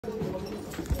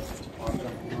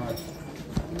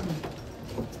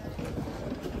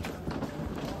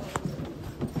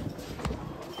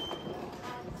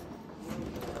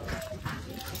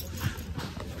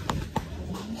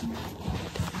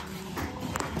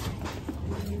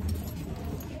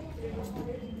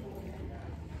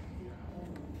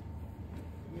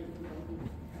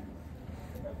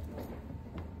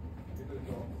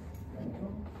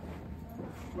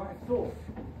So,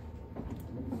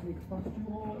 let me sneak past you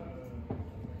all.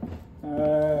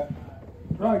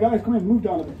 Right, guys, come in, move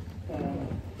down a bit.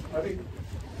 Ready?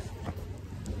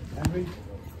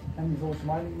 Henry's all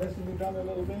smiling. Let's move down a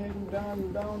little bit.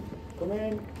 Move down. Come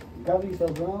in. Gather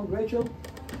yourselves around. Rachel.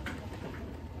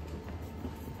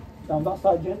 Down that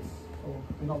side, gents. So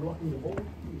you're not blocking the ball.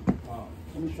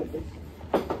 Let me shut this.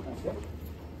 That's it.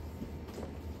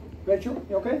 Rachel,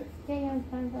 you okay? Yeah, I'm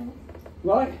fine, thanks.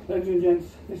 Right, ladies and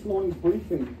gents, this morning's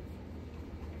briefing.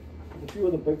 There's a few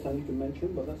other bits I need to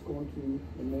mention, but let's go on to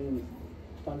the main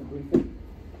standard briefing.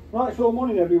 Right, so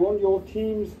morning everyone. Your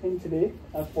teams in today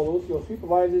as follows. Your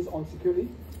supervisors on security.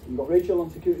 You've got Rachel on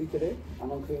security today,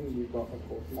 and on cleaning you've got, of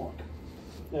course, Mark.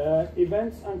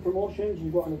 Events and promotions.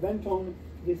 You've got an event on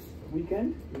this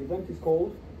weekend. The event is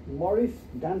called Morris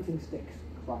Dancing Sticks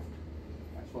Craft.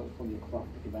 That's what it's called, a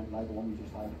craft event like the one we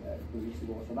just had a few weeks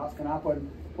ago. So that's going to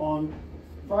happen on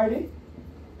Saturday.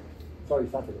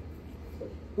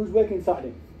 Who's working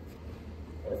Saturday?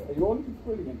 Are you all looking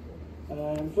for it again?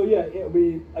 So yeah, it'll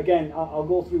be, again, I'll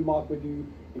go through, Mark, with you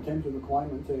in terms of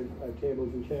requirements of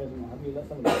tables and chairs and what have you. Let's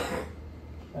have a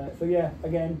look. So yeah,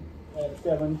 again,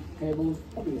 7 tables,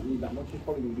 probably don't need that much. It's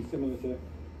probably going to be similar to a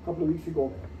couple of weeks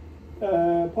ago.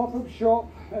 Pop-up shop,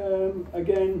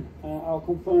 again, I'll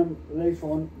confirm later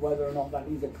on whether or not that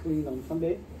needs a clean on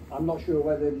Sunday. I'm not sure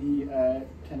whether the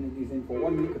tenant is in for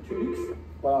 1 week or 2 weeks,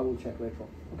 but I will check later on.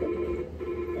 Okay.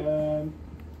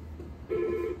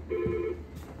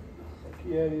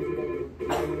 Yeah,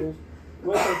 it is.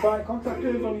 Work on site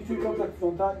contractors, only 2 contractors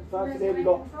on site today. We've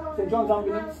got St John's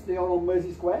Ambulance, they are on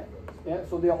Mersey Square, yeah,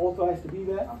 so they are authorised to be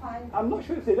there. I'm not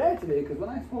sure if they're there today, because when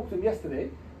I spoke to them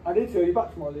yesterday, I did say, are you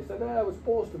back tomorrow? They said, I was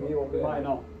supposed to be, or they might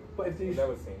not. But if you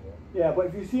but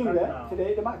if you see them there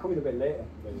today, they might come in a bit later.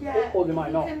 Yeah, or they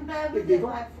might not. If they don't,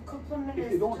 like, for a couple of minutes, if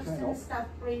they don't turn up, staff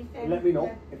briefing, let me know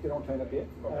if they don't turn up yet.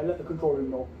 Let the control room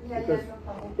know. Yeah, because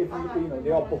yeah, if you know,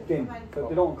 they are booked in. So if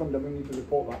they don't come, then we need to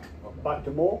report back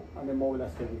to Mo, and then Mo will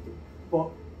escalate it.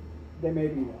 But they may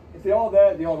be there. If they are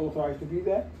there, they are authorised to be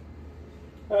there.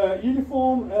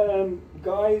 Uniform,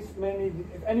 guys, mainly,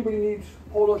 if anybody needs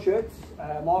polo shirts,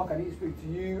 Mark, I need to speak to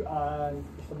you and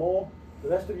Mr. Moore. The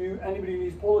rest of you, anybody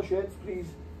needs polo shirts, please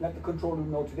let the control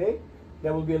room know today.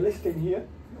 There will be a list in here.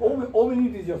 All we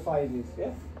need is your sizes,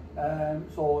 yeah?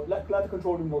 So let the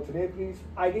control room know today, please.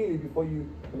 Ideally, before you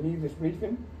leave this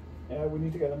briefing, we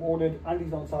need to get them ordered.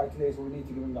 Andy's on site today, so we need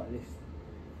to give him that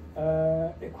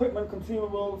list. Equipment,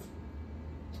 consumables,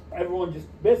 everyone, just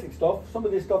basic stuff. Some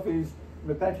of this stuff is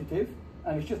repetitive,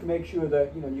 and it's just to make sure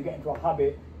that you get into a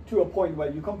habit to a point where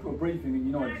you come to a briefing and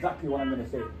you know exactly what I'm going to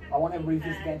say. I want everybody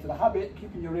just to get into the habit,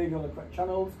 keeping your radio on the correct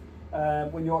channels.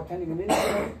 When you're attending an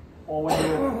incident or when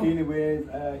you're dealing with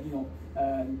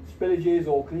spillages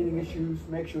or cleaning issues,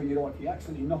 make sure you don't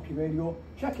accidentally knock your radio.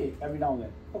 Check it every now and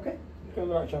then. Okay, get on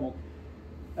the right channel.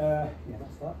 Yeah,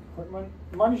 that's that. Equipment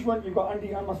management. You've got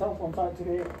Andy and myself on site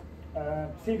today.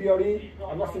 CBRE,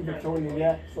 I'm not in Victoria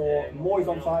yet, so Mo is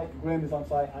on site, Graham is on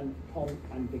site, and Tom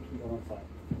and Vicky are on site.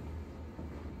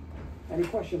 Any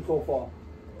questions so far?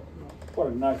 What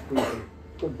a nice briefing.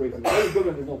 Good briefing. Very good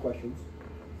when there's no questions.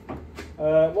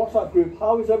 WhatsApp group.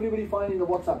 How is everybody finding the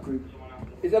WhatsApp group?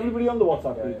 Is everybody on the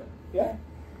WhatsApp group? Yeah?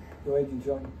 Your agent's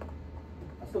on.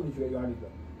 I still need to get your ID.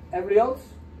 Everybody else?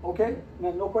 Okay?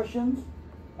 No questions?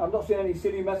 I'm not seeing any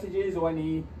silly messages or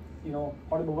any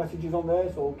horrible messages on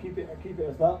there, so keep it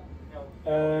as that.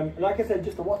 Like I said,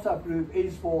 just the WhatsApp group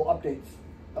is for updates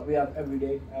that we have every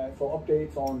day. So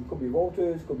updates on, could be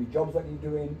rotors, could be jobs that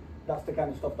you're doing. That's the kind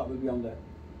of stuff that will be on there.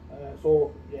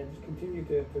 So yeah, just continue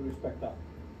to respect that.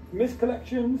 Missed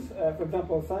collections, for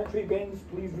example, sanitary bins,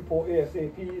 please report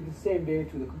ASAP the same day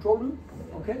to the control room.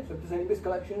 Okay, so if there's any missed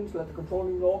collections, let the control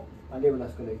room know, and they will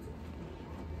escalate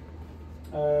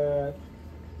it.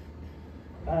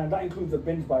 And that includes the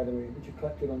bins, by the way, which are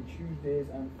collected on Tuesdays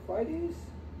and Fridays.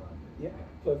 Yeah.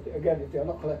 So if they are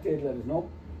not collected, let us know.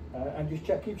 And just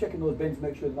keep checking those bins,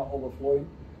 make sure they're not overflowing.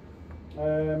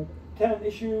 Tenant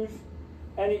issues.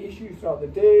 Any issues throughout the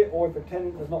day, or if a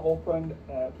tenant has not opened,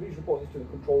 please report this to the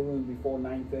control room before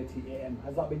 9:30 a.m.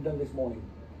 Has that been done this morning?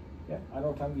 Yeah. I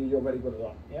know, Tanvi, you're very good at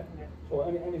that. Yeah. So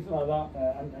anything like that,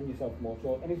 and yourself more.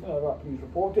 So anything like that, please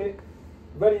report it.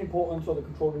 Very important, so the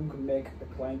control room can make the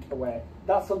client aware.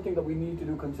 That's something that we need to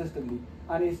do consistently,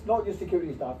 and it's not just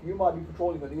security staff. You might be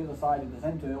patrolling at the other side of the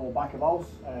centre or back of house,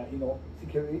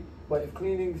 security. But if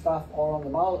cleaning staff are on the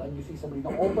mall and you see somebody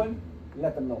not open,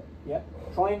 let them know. Yeah,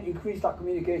 try and increase that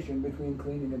communication between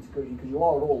cleaning and security, because you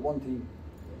are all one team.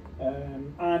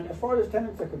 And as far as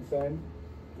tenants are concerned,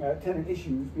 tenant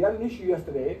issues, we had an issue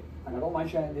yesterday, and I don't mind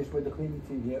sharing this with the cleaning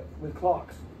team here, with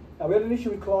Clark's. Now we had an issue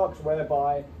with Clark's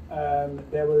whereby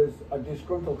there was a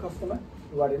disgruntled customer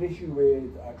who had an issue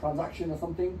with a transaction or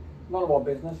something, none of our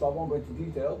business, so I won't go into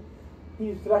detail.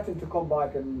 He threatened to come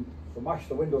back and smash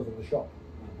the windows of the shop.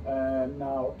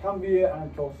 Now, Tanvir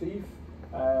and Tausif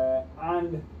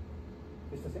and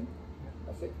Mr. Singh,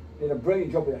 that's it, did a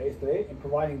brilliant job with that yesterday in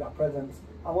providing that presence.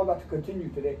 I want that to continue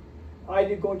today. I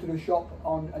did go into the shop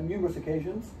on numerous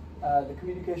occasions. The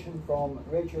communication from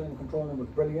Rachel in the control room was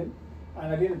brilliant,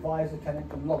 and I did advise the tenant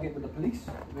to log it with the police,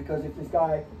 because if this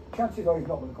guy, chances are he's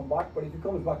not going to come back, but if he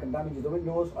comes back and damages the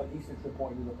windows, at least it's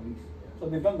reported to the police. So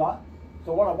they've done that.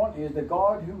 So what I want is the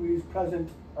guard who is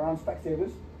present around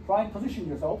Specsavers, try and position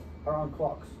yourself around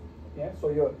Clark's. Yeah, so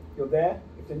you're there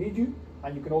if they need you,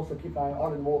 and you can also keep an eye on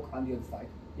Arden Walk on the other side.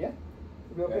 Yeah,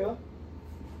 should we okay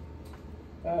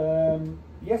there?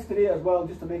 Yesterday as well,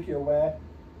 just to make you aware,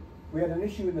 we had an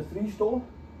issue in the 3 store.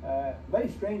 Very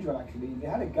strange one actually. They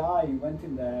had a guy who went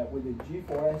in there with a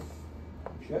G4S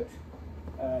shirt,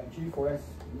 G4S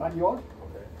lanyard.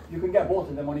 Okay. You can get both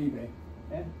of them on eBay.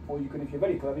 Yeah? Or you can, if you're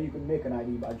very clever, you can make an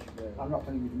ID badge. Yeah. I'm not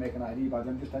telling you to make an ID badge,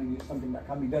 I'm just telling you it's something that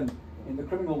can be done. In the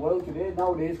criminal world today,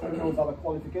 nowadays, criminals have a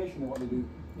qualification in what they do.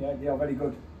 Yeah, they are very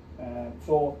good.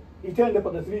 So he turned up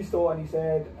at the 3 store and he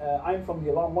said, I'm from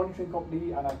the alarm monitoring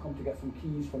company and I've come to get some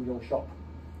keys from your shop.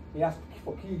 He asked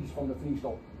for keys from the 3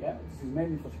 store. Yeah, this is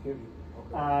mainly for security.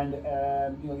 Okay. And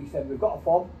you know, he said, we've got a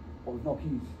fob, but we've no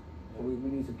keys. So we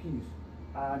need some keys.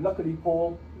 And luckily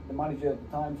Paul, the manager at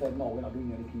the time, said, no, we're not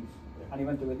doing any keys. And he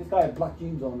went to it. This guy had black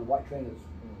jeans on and white trainers.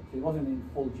 So he wasn't in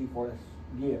full G4S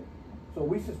gear. So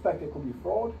we suspect it could be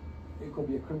fraud, it could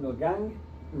be a criminal gang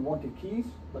who wanted keys,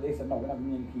 but they said, no, we're not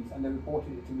giving you any keys. And they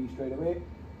reported it to me straight away.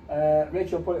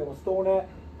 Rachel put it on Stoner,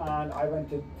 and I went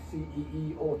to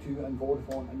CEE, O2 and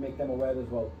Vodafone and make them aware as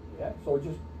well. Yeah. So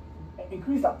just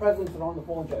increase that presence around the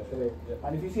phone checks today. Yeah.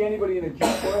 And if you see anybody in a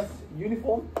G4S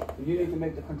uniform, you need to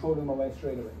make the control room aware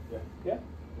straight away. Yeah. Yeah?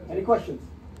 Any questions?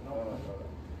 No.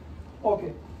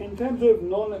 Okay. In terms of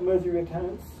non-Merseyrail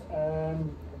tenants, I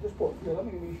just put, do you have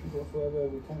any issues whatsoever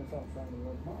with tenants outside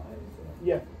of our area?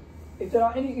 Yeah. If there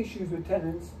are any issues with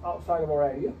tenants outside of our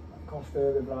area, Costa,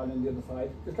 River Island, the other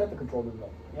side, just let the control room know.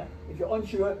 Yeah? If you're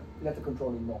unsure, let the control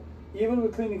room know. Even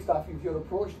with cleaning staff, if you're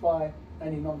approached by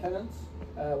any non-tenants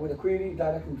with a query,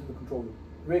 direct them to the control room.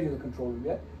 Radio the control room,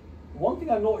 yeah? One thing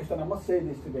I noticed, and I must say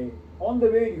this today, on the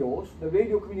radios, the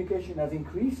radio communication has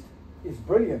increased. It's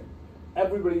brilliant.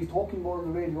 Everybody's talking more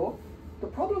on the radio. The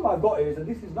problem I've got is, and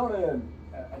this is not a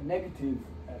negative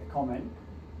comment,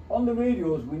 on the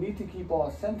radios we need to keep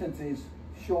our sentences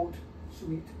short,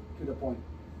 sweet, to the point.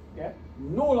 Yeah?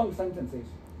 No long sentences,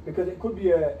 because it could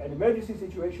be an emergency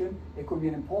situation, it could be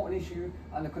an important issue,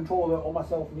 and the controller or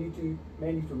myself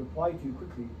may need to reply to you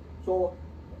quickly. So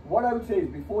what I would say is,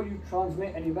 before you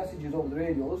transmit any messages over the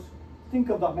radios, think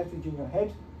of that message in your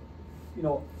head, you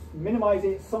know, minimize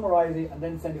it, summarize it, and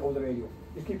then send it over the radio.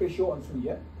 Just keep it short and sweet,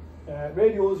 yeah?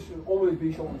 Radios should always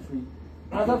be short and sweet.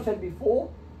 As I've said before,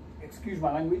 excuse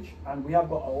my language, and we have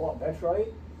got a lot better at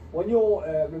it, when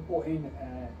you're reporting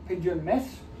pigeon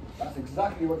mess, that's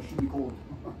exactly what it should be called.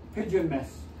 Pigeon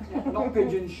mess, not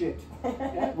pigeon shit.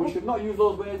 Yeah? We should not use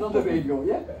those words on the radio,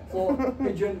 yeah? So,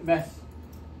 pigeon mess.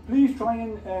 Please try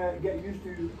and get used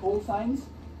to call signs.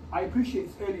 I appreciate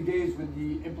it's early days with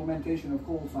the implementation of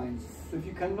call signs. So if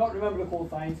you cannot remember the call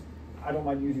signs, I don't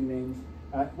mind using names.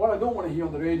 What I don't want to hear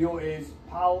on the radio is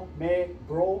pal, mate,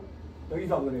 bro. These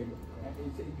are the radio.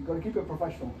 You've got to keep it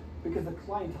professional, because the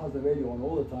client has the radio on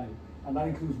all the time, and that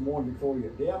includes More Victoria.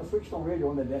 They have a switched on radio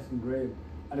on their desk in Grave,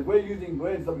 and if we're using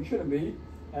words that we shouldn't be,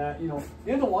 you know,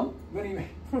 the other one,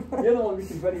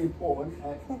 which is very important.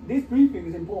 This briefing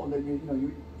is important that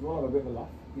you all have a bit of a laugh,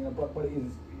 you know, but it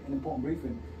is an important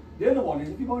briefing. The other one is,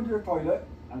 if you're going to the toilet,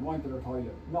 I'm going to the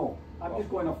toilet. No, I'm just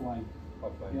going offline.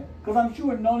 Yeah? Because I'm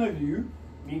sure none of you,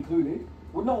 me included,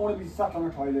 would not want to be sat on a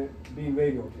toilet being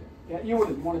radioed to. Yeah? You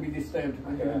wouldn't want to be disturbed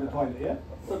when you're in the toilet, yeah?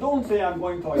 So don't say I'm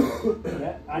going toilet,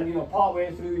 yeah? And you know, part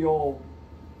way through your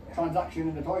transaction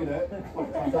in the toilet,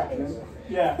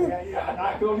 yeah, and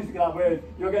I can only think of that word,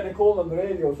 you're getting a call on the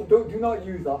radio, so do not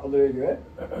use that on the radio,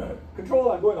 yeah?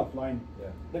 Controller, I'm going offline. Yeah.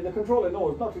 Then the controller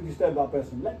knows not to disturb that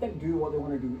person. Let them do what they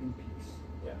want to do in peace.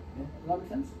 Yeah. Yeah? Does that make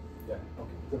sense? Yeah.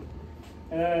 Okay,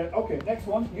 good. Okay, next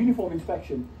one, uniform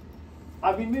inspection.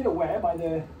 I've been made aware by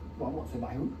the, well, I won't say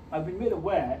by who, I've been made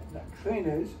aware that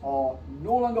trainers are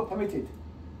no longer permitted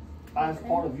as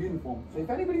part of uniform. So if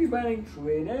anybody's wearing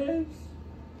trainers,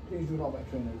 please do not wear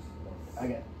trainers.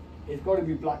 Again, it's got to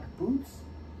be black boots,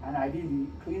 and ideally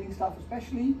cleaning stuff,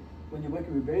 especially when you're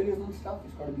working with bailies and stuff,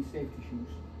 it's got to be safety shoes.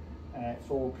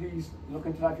 So please look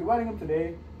into that. If you're wearing them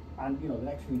today, and you know the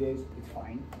next few days, it's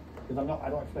fine. because I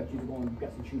don't expect you to go and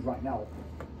get some shoes right now.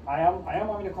 I am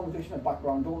having a conversation in the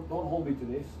background. Don't hold me to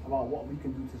this about what we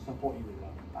can do to support you with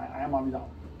that. I am having that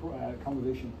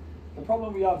conversation. The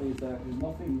problem we have is there's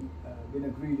nothing been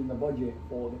agreed in the budget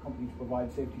for the company to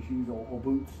provide safety shoes or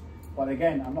boots. But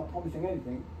again, I'm not promising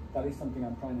anything. That is something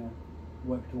I'm trying to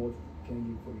work towards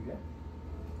changing for you.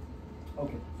 Yeah.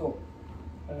 Okay. So,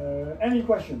 any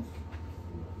questions?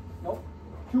 No.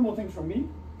 2 more things from me.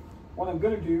 What I'm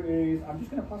going to do is I'm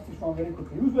just going to pass this around very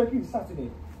quickly. Who's working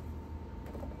Saturday?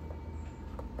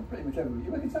 Pretty much everybody.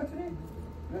 You working Saturday? You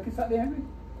working Saturday, Henry?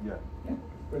 Yeah. Yeah.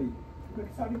 Ready? You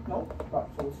working Saturday? No. Right.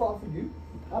 So we'll start off with you.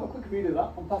 Have a quick read of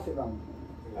that and pass it round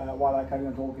while I carry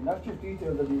on talking. That's just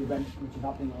details of the event which is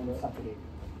happening on Saturday.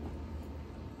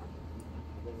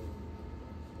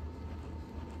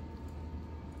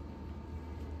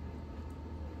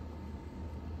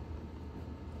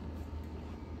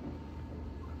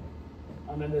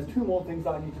 And then there's 2 more things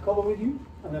that I need to cover with you,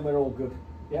 and then we're all good.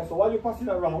 Yeah, so while you're passing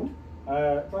that around,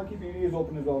 try and keep your ears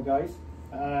open as well, guys.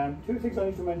 2 things I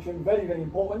need to mention, very, very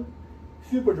important.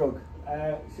 Superdrug,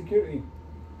 security,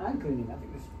 and cleaning. I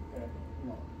think this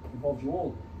involves you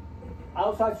all.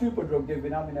 Outside Superdrug, they've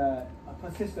been having a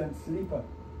persistent sleeper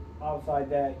outside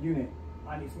their unit,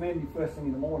 and it's mainly first thing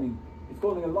in the morning. It's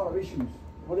causing a lot of issues.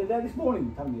 Were they there this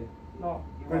morning, Tamir? No.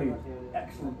 Brilliant.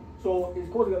 Excellent. So it's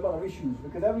causing a lot of issues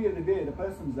because every other day the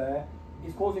person's there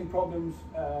is causing problems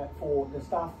for the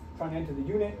staff trying to enter the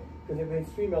unit, because if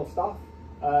it's female staff,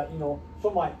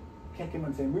 some might kick him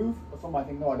and say move, or some might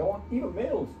think no, I don't want. Even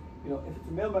males, if it's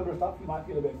a male member of staff, you might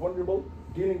feel a bit vulnerable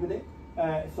dealing with it.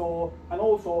 And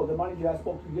also the manager I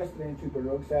spoke to yesterday in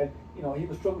Superdrug said, he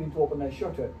was struggling to open their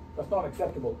shutter. That's not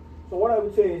acceptable. So what I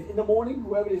would say is, in the morning,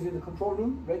 whoever is in the control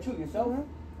room, Rachel, yourself,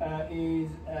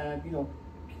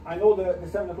 I know the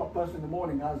 7 o'clock person in the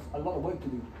morning has a lot of work to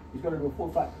do. He's got to do a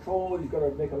full site patrol, he's got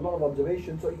to make a lot of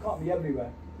observations, so he can't be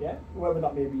everywhere, yeah? Whoever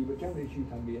that may be, but generally she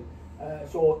can be.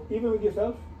 So even with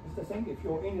yourself, it's the same. If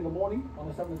you're in the morning on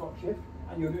a 7 o'clock shift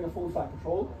and you're doing a full site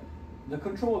patrol, the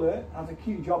controller has a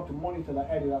key job to monitor that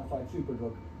area outside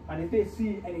Superdrug. And if they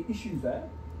see any issues there,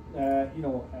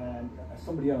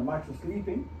 somebody on a mattress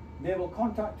sleeping, they will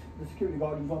contact the security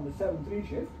guard who's on the 7-3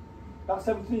 shift. That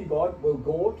 7-3 guard will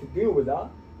go to deal with that.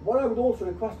 What I would also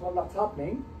request when that's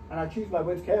happening, and I choose my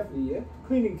words carefully here,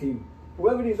 cleaning team.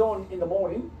 Whoever is on in the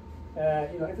morning,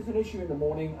 if it's an issue in the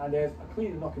morning and there's a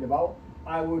cleaner knocking about,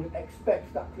 I would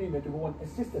expect that cleaner to go and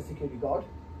assist the security guard.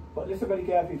 But listen very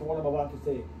carefully to what I'm about to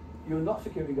say. You're not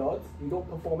security guards, you don't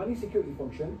perform any security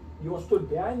function, you are stood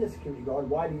behind the security guard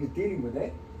while he's dealing with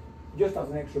it, just as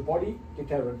an extra body,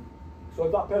 deterrent. So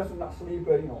if that person, that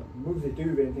sleeper, moves his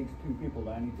duvet and thinks 2 people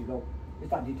there need to go, it's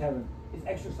that deterrent, it's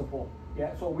extra support.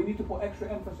 Yeah, so we need to put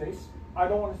extra emphasis. I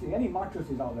don't want to see any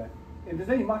mattresses out there. If there's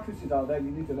any mattresses out there,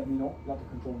 you need to let me know. Let the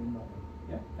control room know.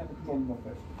 Yeah, let the control room know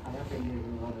first. I have been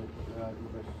using one of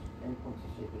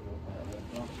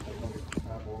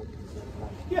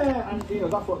yeah, and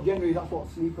that's what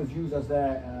sleepers use as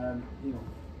their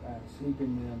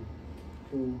sleeping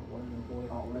tool, whatever you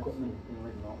call it, equipment.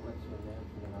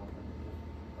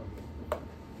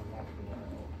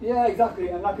 Yeah, exactly.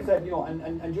 And like I said,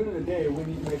 and during the day we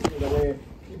need to make sure that we're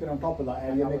keeping on top of that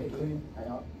area, make it clean. I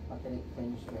get it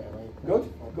clean straight away.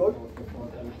 Good.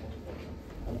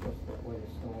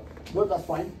 Good, that's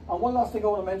fine. And one last thing I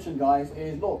want to mention, guys,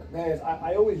 is look,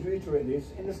 I always reiterate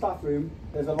this, in the staff room,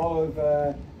 there's a lot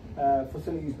of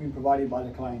facilities being provided by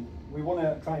the client. We want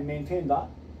to try and maintain that.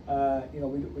 We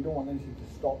don't want anything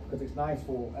to stop, because it's nice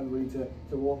for everybody to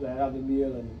go up there, have a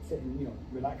meal and sit in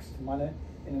relaxed manner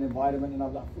in an environment and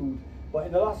have that food. But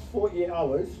in the last 48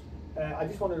 hours, I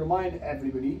just want to remind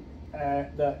everybody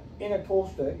that in a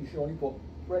toaster, you should only put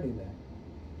bread in there.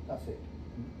 That's it.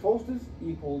 Toasters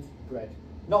equals bread,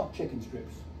 not chicken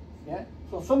strips. Yeah.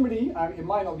 So somebody, it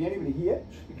might not be anybody here,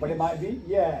 but it might be.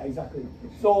 Yeah, exactly.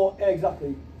 So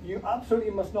exactly, you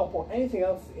absolutely must not put anything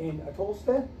else in a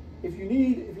toaster. If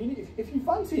you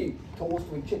fancy toast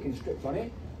with chicken strips on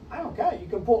it, I don't care. You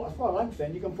can put, as far as I'm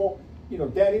concerned, you can put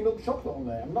dairy milk chocolate on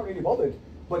there. I'm not really bothered,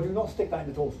 but do not stick that in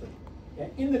the toaster. Yeah?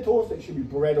 In the toaster, it should be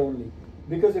bread only,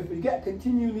 because if we get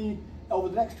continually over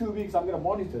the next 2 weeks, I'm going to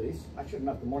monitor this. I shouldn't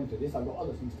have to monitor this. I've got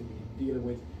other things to be dealing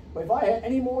with. But if I hear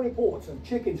any more reports of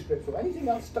chicken strips or anything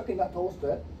else stuck in that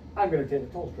toaster, I'm going to take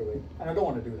the toaster away, and I don't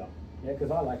want to do that. Yeah,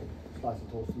 because I like a slice of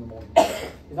toast in the morning.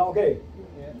 Is that okay?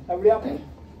 Yeah. Everybody happy?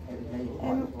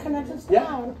 Can I just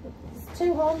Yeah. add? There's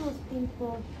 2 homeless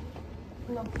people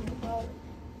knocking about.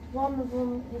 One of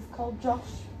them is called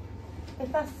Josh.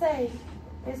 If I say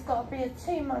it's got to be a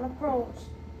 2-man approach,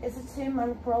 it's a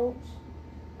 2-man approach.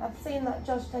 I've seen that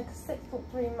Josh take a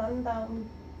 6'3" man down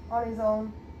on his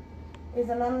own. He's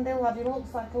an handy lad. He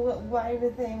looks like a little wavy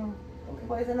thing. Okay.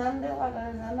 But he's an handy lad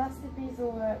and he's a nasty piece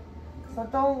of work. So I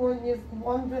don't want you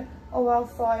wondering, oh, I'll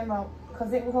sort him out.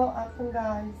 Because it won't happen,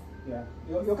 guys. Yeah.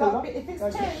 If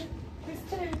it's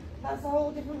two, that's a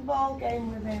whole different ball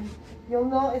game with him. You'll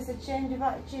notice a change of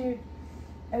attitude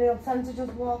and he'll tend to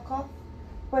just walk off.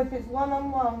 But if it's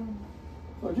one-on-one...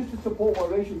 So just to support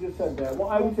what Rachel just said there,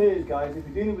 what I would say is, guys, if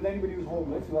you're dealing with anybody who's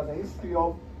homeless, who has a history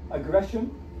of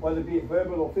aggression, whether it be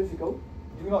verbal or physical,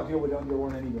 do not deal with it on your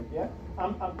own anyway, yeah?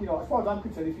 You know, as far as I'm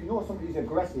concerned, if you know somebody's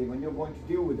aggressive and you're going to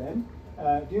deal with them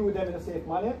in a safe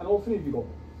manner, and all three of you go.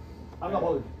 I'm not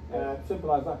bothered.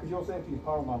 Simple as that, because your safety is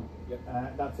paramount. Yep.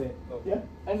 That's it. Okay. Yeah?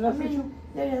 Anything else, Rachel?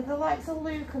 Yeah, the likes of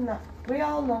Luke and that, we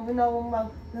all know them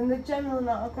well, and they're generally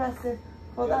not aggressive.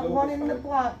 But that one in the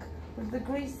black, with the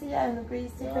greasy hair and the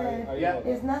greasy beard,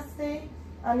 is nasty,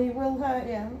 and he will hurt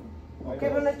you.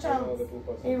 Give him a chance,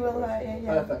 he will hurt you,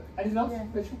 yeah. Perfect. Anything else,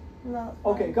 Rachel? No.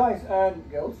 Okay, guys,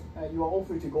 girls, you are all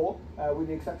free to go, with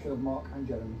the exception of Mark and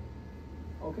Jeremy.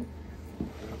 Okay?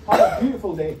 Have a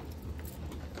beautiful day.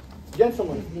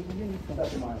 Gentlemen,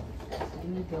 that's mine.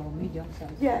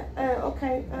 Yeah,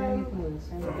 okay,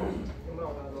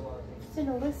 seen a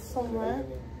list somewhere.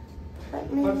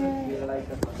 Let me,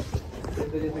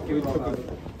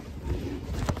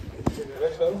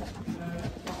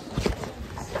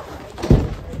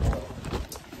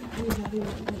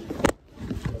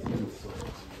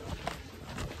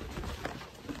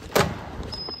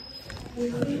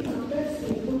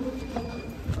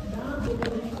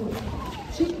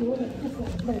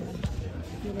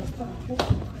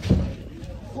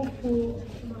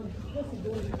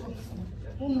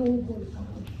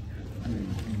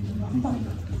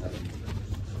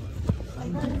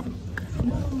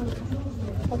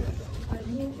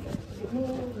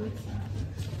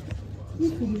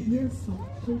 If you hear some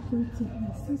people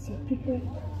see some people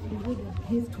the way they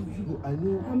behave to you. I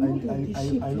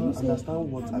don't understand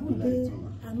what happened like to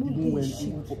even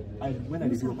when I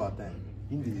did overtime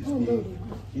in the stay,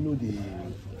 you know the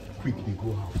quick they go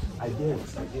out. I get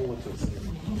what you're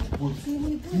saying. But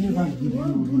you never give you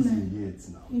reason yet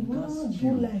now. He won't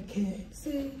do like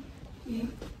say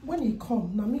when he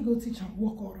come, now me go teach and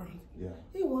walk around. Yeah.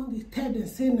 He want to tell them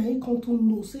say now he come to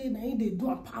know, say now he they do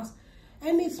a pass.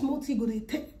 Any small thing go they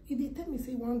tell me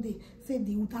say one day, say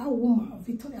that woman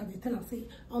Victoria they tell her say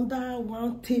under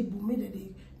one table made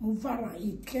they move around,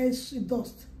 it clears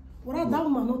dust. What that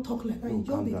woman not talk like that, you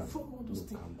just they from all those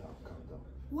things. Calm down.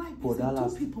 Why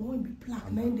two people won't be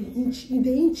black now in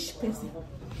the inch person?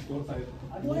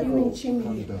 Why you inching me?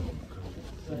 Calm down.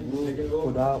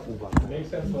 For that over. Makes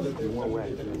sense for the one where I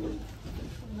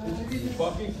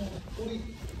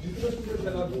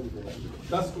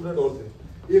दस student और थे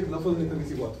एक लफ्ज नहीं था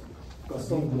किसी बात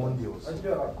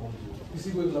किसी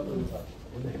को एक लफ्ज नहीं था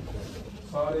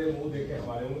सारे मुंह देखे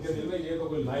हमारे उनके दिल में ये तो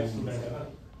कोई लाइफ स्टूडेंट है ना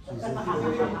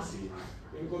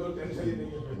इनको तो टेंशन ही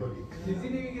नहीं है किसी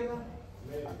ने भी किया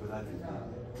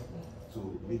so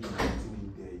maybe something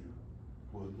there you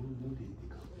but no they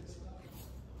take out this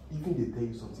even they tell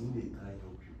you something they try to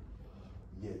help you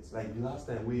yet like the last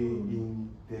time we in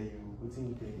there you putting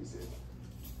there you said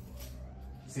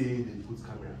say they put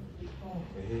camera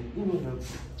you know help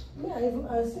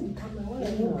I see the camera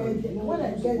when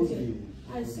I get there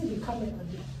I see the camera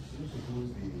there you suppose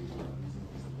they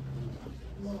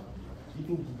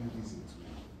even give you reason to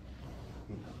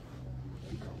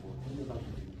pick up what never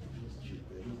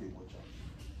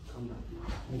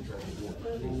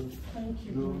thank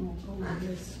you.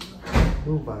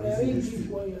 No, but I will give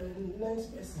you a nice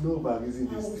person. No, but I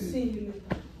will see you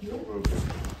later. No problem.